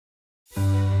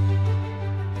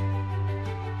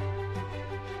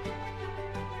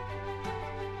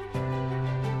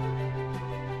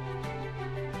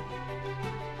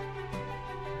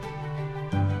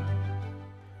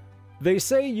They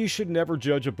say you should never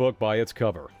judge a book by its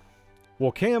cover.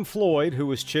 Well, Cam Floyd,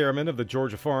 who is chairman of the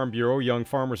Georgia Farm Bureau Young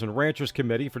Farmers and Ranchers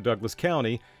Committee for Douglas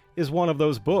County, is one of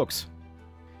those books.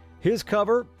 His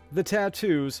cover, the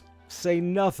tattoos, say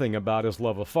nothing about his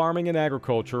love of farming and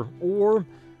agriculture or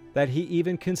that he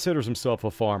even considers himself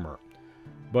a farmer.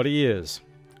 But he is,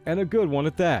 and a good one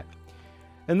at that.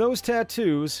 And those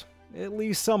tattoos, at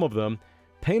least some of them,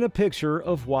 paint a picture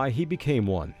of why he became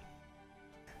one.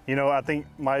 You know, I think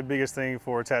my biggest thing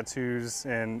for tattoos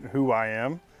and who I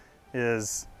am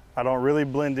is I don't really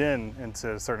blend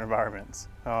into certain environments.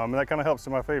 And that kind of helps to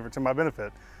my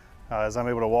benefit, as I'm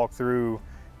able to walk through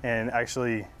and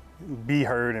actually be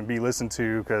heard and be listened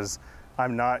to, because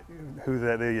I'm not who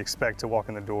that they expect to walk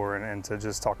in the door and to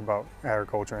just talk about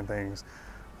agriculture and things.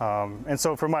 And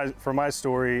so for my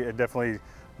story, it definitely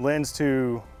lends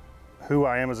to who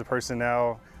I am as a person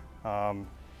now.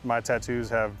 My tattoos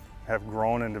have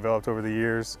grown and developed over the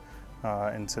years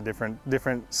into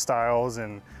different styles,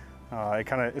 and it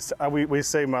kind of, we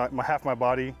say half my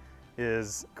body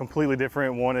is completely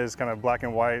different. One is kind of black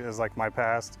and white, is like my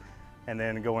past, and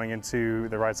then going into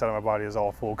the right side of my body is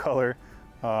all full color,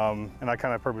 and I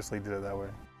kind of purposely did it that way.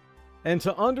 And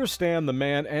to understand the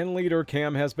man and leader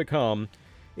Cam has become,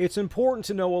 it's important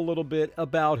to know a little bit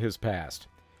about his past.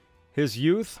 His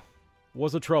youth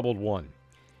was a troubled one.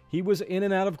 He was in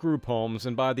and out of group homes,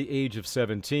 and by the age of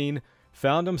 17,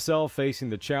 found himself facing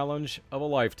the challenge of a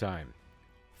lifetime: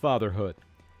 fatherhood.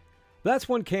 That's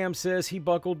when Cam says he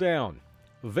buckled down,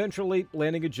 eventually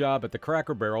landing a job at the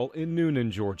Cracker Barrel in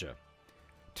Noonan, Georgia.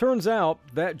 Turns out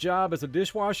that job as a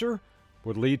dishwasher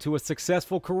would lead to a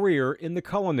successful career in the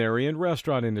culinary and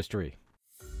restaurant industry.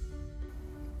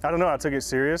 I don't know, I took it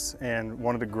serious and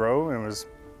wanted to grow, and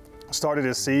started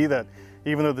to see that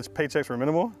even though the paychecks were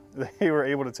minimal, they were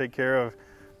able to take care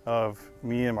of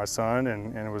me and my son,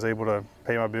 and was able to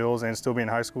pay my bills and still be in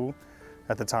high school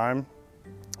at the time.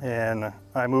 And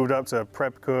I moved up to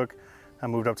prep cook, I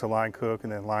moved up to line cook,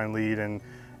 and then line lead, and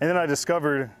then I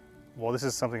discovered, well, this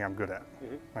is something I'm good at.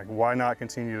 Like, why not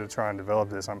continue to try and develop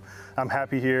this? I'm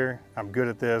happy here, I'm good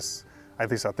at this,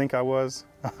 at least I think I was.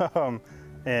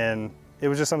 And it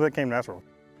was just something that came natural.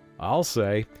 I'll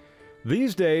say,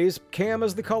 these days, Cam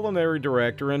is the culinary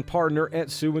director and partner at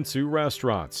Sue & Sue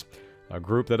Restaurants, a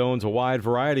group that owns a wide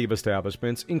variety of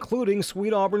establishments, including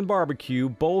Sweet Auburn Barbecue,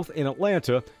 both in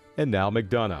Atlanta and now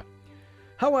McDonough.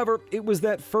 However, it was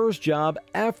that first job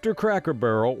after Cracker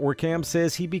Barrel where Cam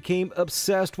says he became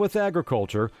obsessed with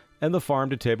agriculture and the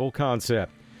farm-to-table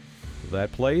concept.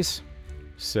 That place?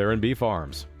 Serenbe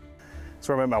Farms. That's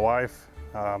where I met my wife.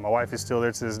 My wife is still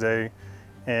there to this day,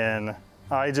 and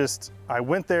I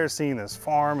went there seeing this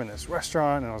farm and this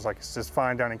restaurant, and I was like, it's just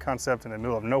fine dining concept in the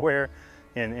middle of nowhere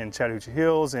in Chattahoochee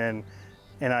Hills, and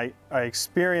I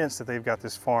experienced that they've got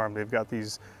this farm, they've got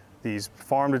these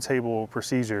farm-to-table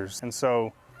procedures. And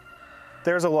so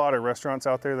there's a lot of restaurants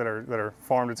out there that are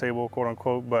farm-to-table, quote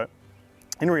unquote, but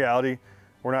in reality,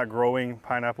 we're not growing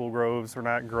pineapple groves, we're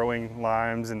not growing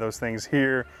limes and those things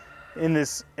here in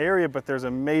this area, but there's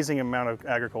an amazing amount of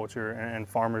agriculture and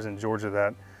farmers in Georgia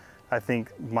that I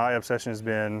think my obsession has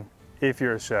been, if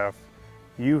you're a chef,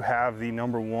 you have the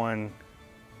 #1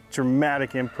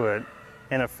 dramatic input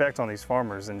and effect on these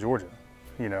farmers in Georgia,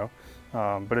 you know?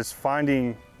 But it's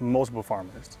finding multiple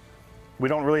farmers. We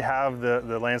don't really have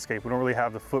the landscape, we don't really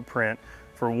have the footprint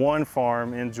for one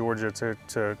farm in Georgia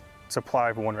to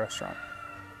supply for one restaurant.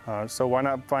 So why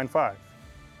not find 5?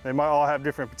 They might all have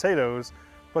different potatoes,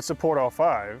 but support all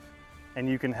 5, and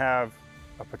you can have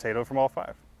a potato from all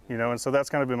 5. You know, and so that's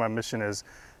kind of been my mission, is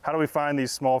how do we find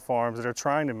these small farms that are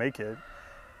trying to make it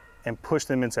and push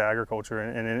them into agriculture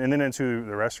and then into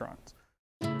the restaurants.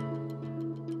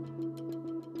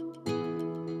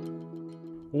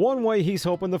 One way he's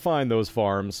hoping to find those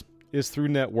farms is through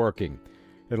networking.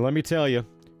 And let me tell you,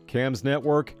 Cam's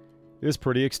network is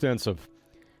pretty extensive.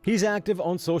 He's active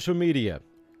on social media,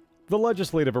 the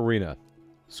legislative arena,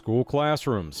 school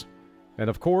classrooms, and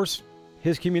of course,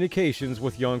 his communications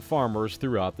with young farmers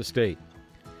throughout the state.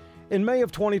 In May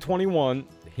of 2021,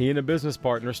 he and a business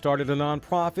partner started a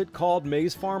nonprofit called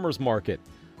May's Farmers Market,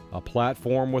 a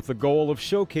platform with the goal of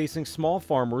showcasing small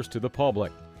farmers to the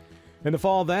public. And if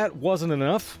all that wasn't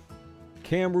enough,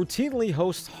 Cam routinely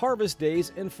hosts harvest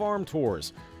days and farm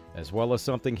tours, as well as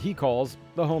something he calls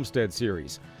the Homestead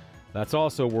Series. That's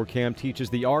also where Cam teaches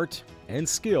the art and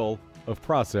skill of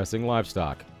processing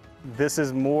livestock. This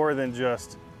is more than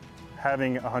just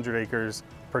having 100 acres,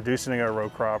 producing a row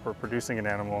crop or producing an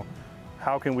animal.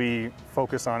 How can we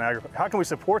focus on agriculture? How can we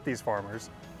support these farmers?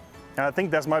 And I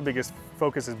think that's my biggest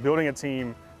focus, is building a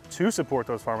team to support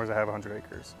those farmers that have 100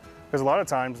 acres. Because a lot of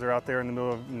times they're out there in the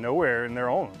middle of nowhere and they're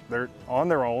on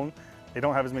their own. They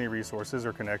don't have as many resources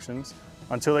or connections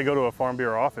until they go to a Farm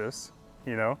Bureau office,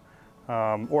 you know,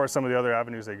 or some of the other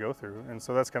avenues they go through. And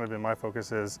so that's kind of been my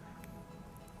focus is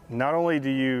not only do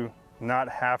you not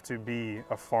have to be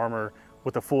a farmer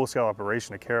with a full-scale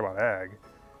operation to care about ag,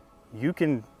 you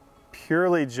can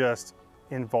purely just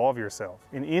involve yourself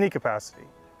in any capacity,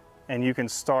 and you can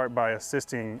start by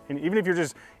assisting. And even if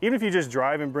you just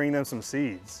drive and bring them some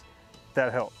seeds,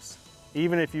 that helps.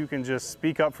 Even if you can just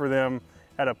speak up for them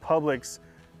at a Publix,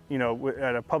 you know,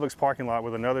 at a Publix parking lot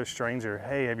with another stranger.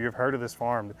 Hey, have you ever heard of this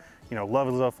farm? You know,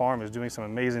 Love Farm is doing some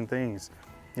amazing things.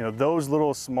 You know, those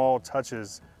little small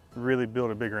touches really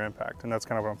build a bigger impact, and that's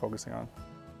kind of what I'm focusing on.